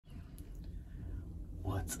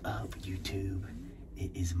What's up, YouTube?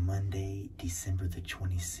 It is Monday, December the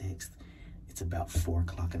 26th. It's about 4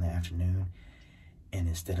 o'clock in the afternoon. And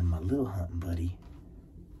instead of my little hunting buddy,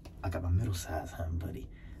 I got my middle-sized hunting buddy.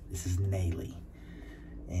 This is Naylee.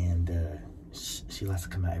 And she likes to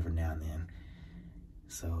come out every now and then.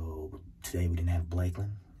 So today we didn't have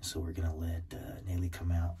Blakeland. So we're gonna let Naylee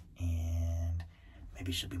come out, and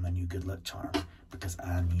maybe she'll be my new good luck charm, because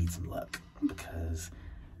I need some luck. Because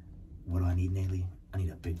what do I need, Naylee? I need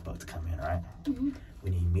a big buck to come in, right? Mm-hmm.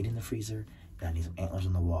 We need meat in the freezer, and I need some antlers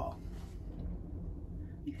on the wall.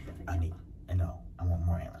 I want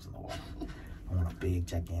more antlers on the wall. I want a big,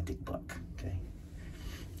 gigantic buck, okay?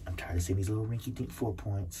 I'm tired of seeing these little rinky-dink 4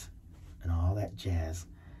 points and all that jazz.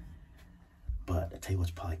 But I tell you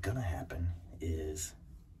what's probably gonna happen is,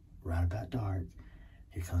 right about dark,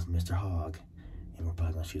 here comes Mr. Hog, and we're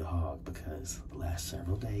probably gonna shoot a hog, because the last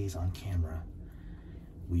several days on camera,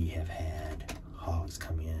 we have had hogs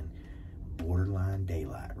come in borderline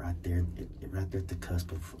daylight, right there at the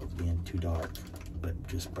cusp of being too dark, but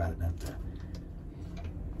just bright enough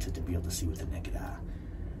to be able to see with the naked eye.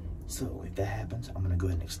 So if that happens, I'm gonna go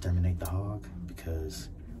ahead and exterminate the hog, because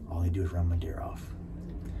all they do is run my deer off.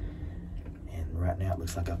 And right now it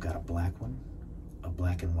looks like I've got a black one, a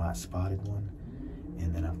black and white spotted one,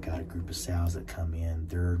 and then I've got a group of sows that come in.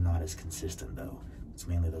 They're not as consistent though. It's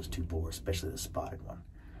mainly those two boars, especially the spotted one.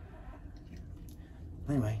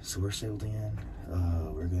 Anyway, so we're settled in.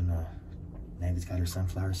 Navy's got her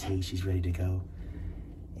sunflower seeds. She's ready to go.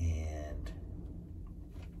 And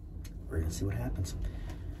we're gonna see what happens.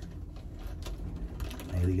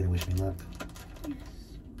 Navy, you gonna wish me luck? Yes.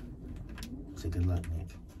 Say good luck, Nick.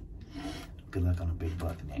 Good luck on a big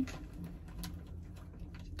buck, Nick.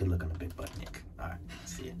 Good luck on a big buck, Nick. All right,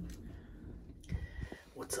 see ya.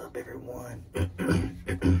 What's up, everyone?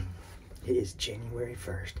 It is January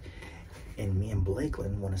 1st. And me and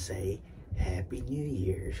Blakeland want to say Happy New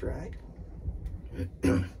Year's, right?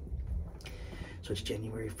 So it's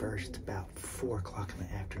January 1st, about 4 o'clock in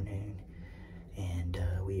the afternoon. And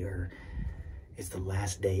it's the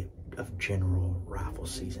last day of general rifle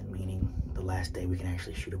season, meaning the last day we can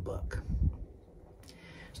actually shoot a buck.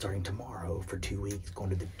 Starting tomorrow for 2 weeks, going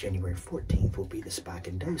to the January 14th, will be the spike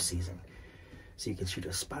and doe season. So you can shoot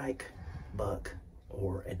a spike, buck,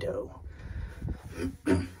 or a doe.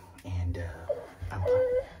 And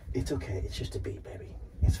it's okay. It's just a bee, baby.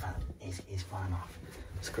 It's fine. He's flying off.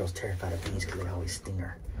 This girl's terrified of bees because they always sting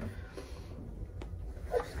her.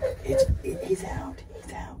 He's out.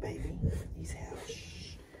 He's out, baby. He's out.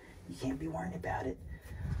 Shh. You can't be worrying about it.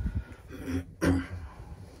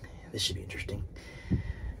 This should be interesting.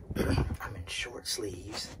 I'm in short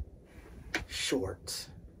sleeves, shorts,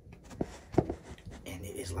 and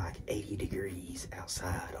it is like 80 degrees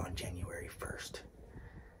outside on January 1st.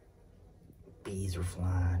 Bees are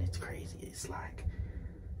flying. It's crazy. It's like,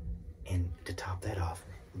 and to top that off,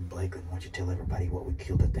 Blakeland, why don't you tell everybody what we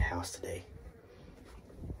killed at the house today?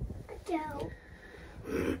 Joe.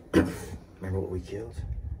 Remember what we killed?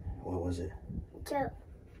 What was it? Joe.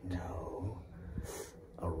 No.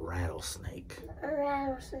 A rattlesnake. A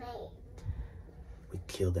rattlesnake. We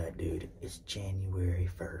killed that dude. It's January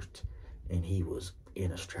 1st, and he was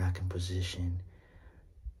in a striking position,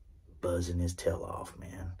 buzzing his tail off,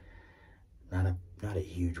 man. Not a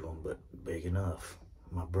huge one, but big enough.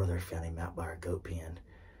 My brother found him out by our goat pen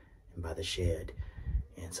and by the shed.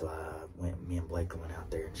 And so me and Blake went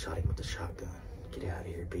out there and shot him with the shotgun. Get out of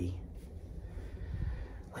here, B.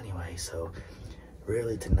 Anyway, so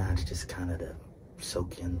really tonight's just kind of to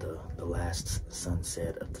soak in the last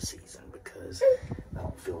sunset of the season, because I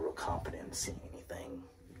don't feel real confident in seeing anything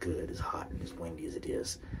good, as hot and as windy as it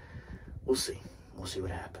is. We'll see. We'll see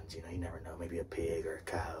what happens. You know, you never know. Maybe a pig or a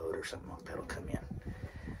coyote or something like that will come in.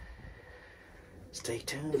 Stay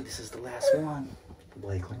tuned. This is the last one.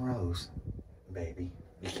 Blakeland Rose, baby.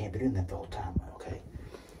 You can't be doing that the whole time, okay?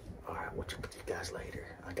 All right, we'll check with you guys later.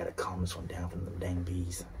 I gotta calm this one down from them dang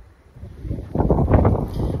bees.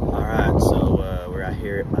 All right, so we're out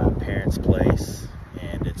here at my parents' place,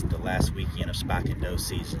 and it's the last weekend of spike and doe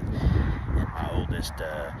season. And my oldest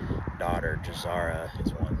daughter, Jazara,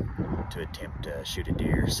 is one to attempt to shoot a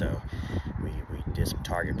deer. So we did some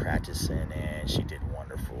target practicing, and she did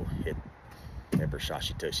wonderful. Hit every shot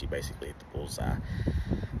she took, she basically hit the bullseye.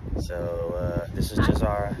 So this is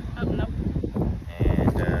Jazara. Oh, no.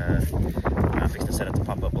 And I'm fixing to set up the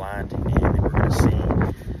pop-up blind, and then we're gonna see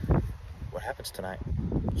what happens tonight.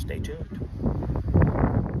 Stay tuned.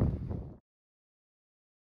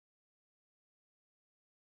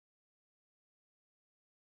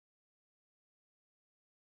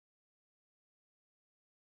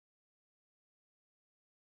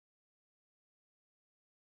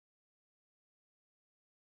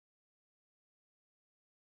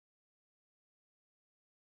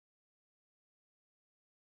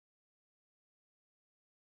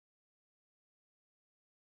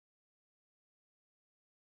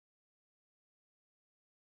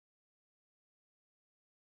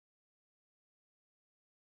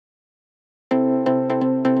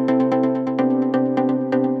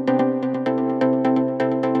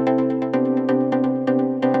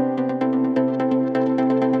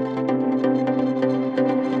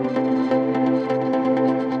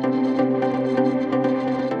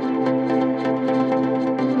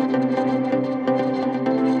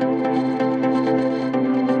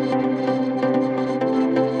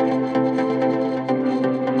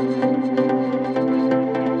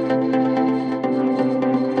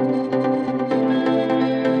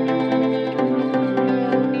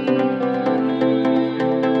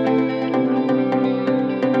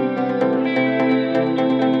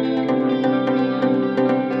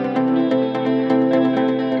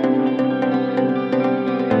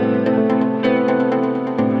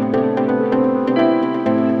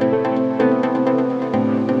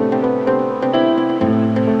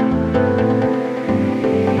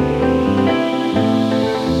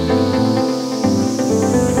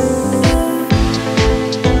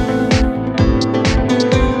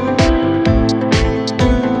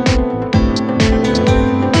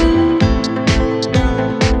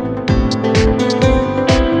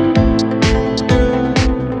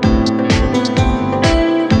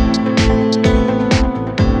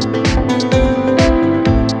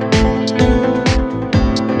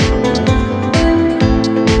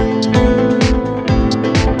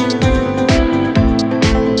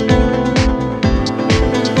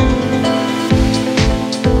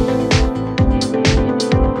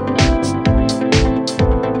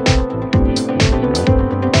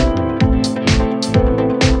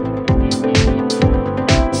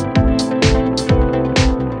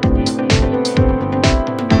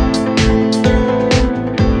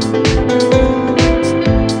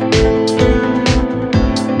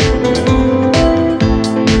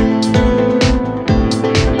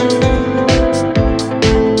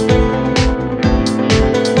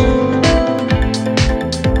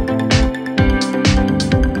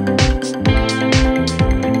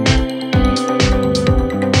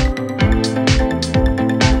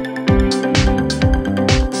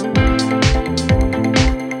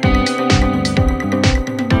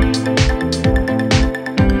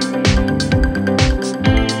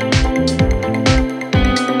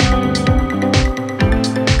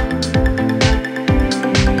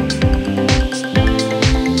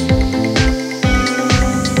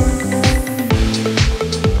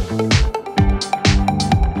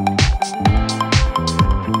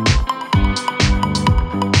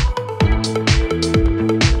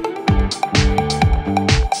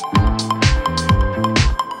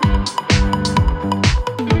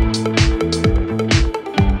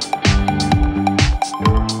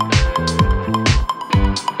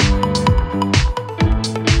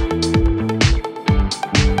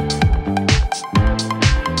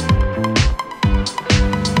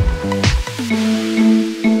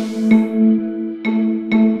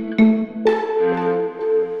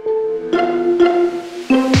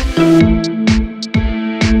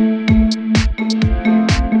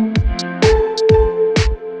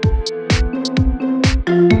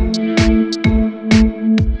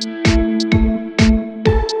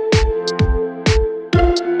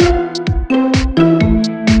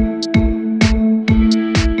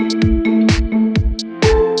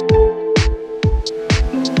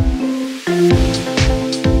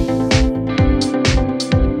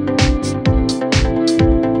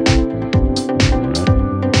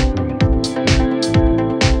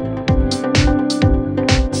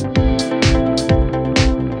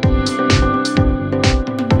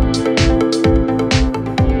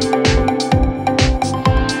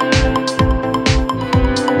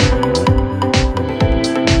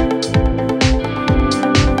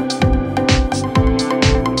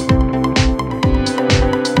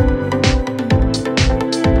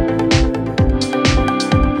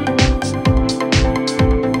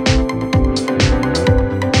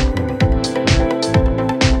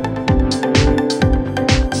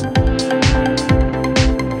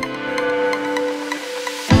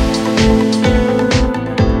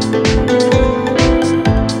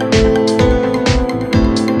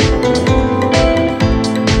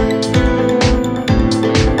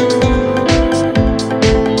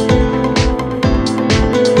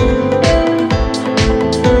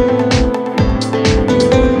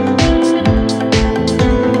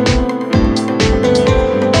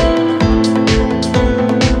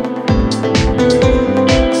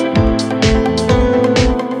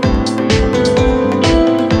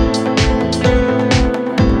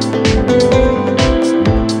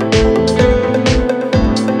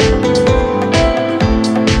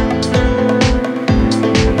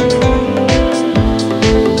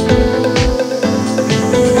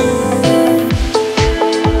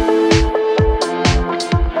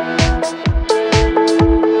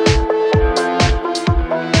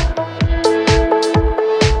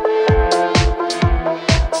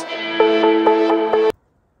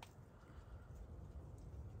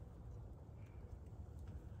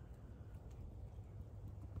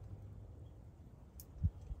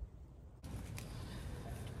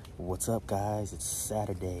 What's up, guys? It's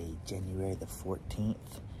Saturday, January the 14th.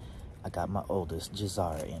 I got my oldest,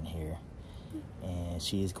 Jazara, in here, and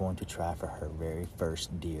she is going to try for her very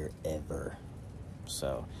first deer ever.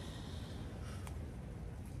 So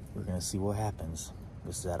we're gonna see what happens.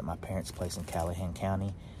 This is out at my parents' place in Callahan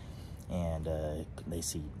County, and we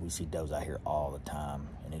see does out here all the time,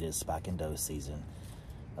 and it is spike and doe season.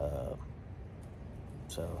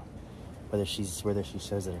 So whether she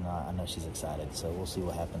says it or not, I know she's excited. So we'll see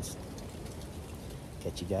what happens.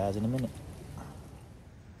 Catch you guys in a minute.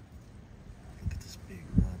 Look at this big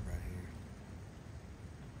rub right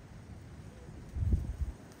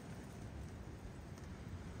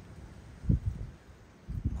here.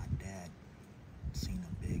 My dad seen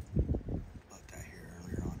a big buck out here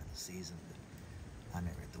earlier on in the season, but I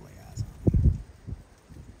never had to lay eyes on him.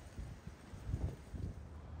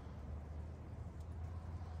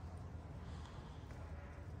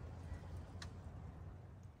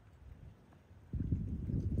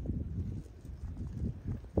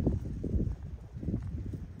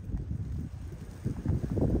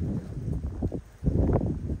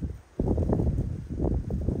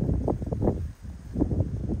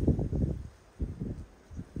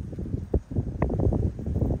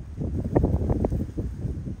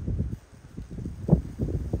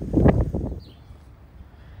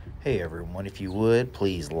 Hey everyone, if you would,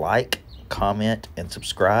 please like, comment, and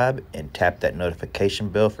subscribe, and tap that notification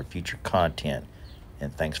bell for future content.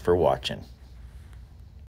 And thanks for watching.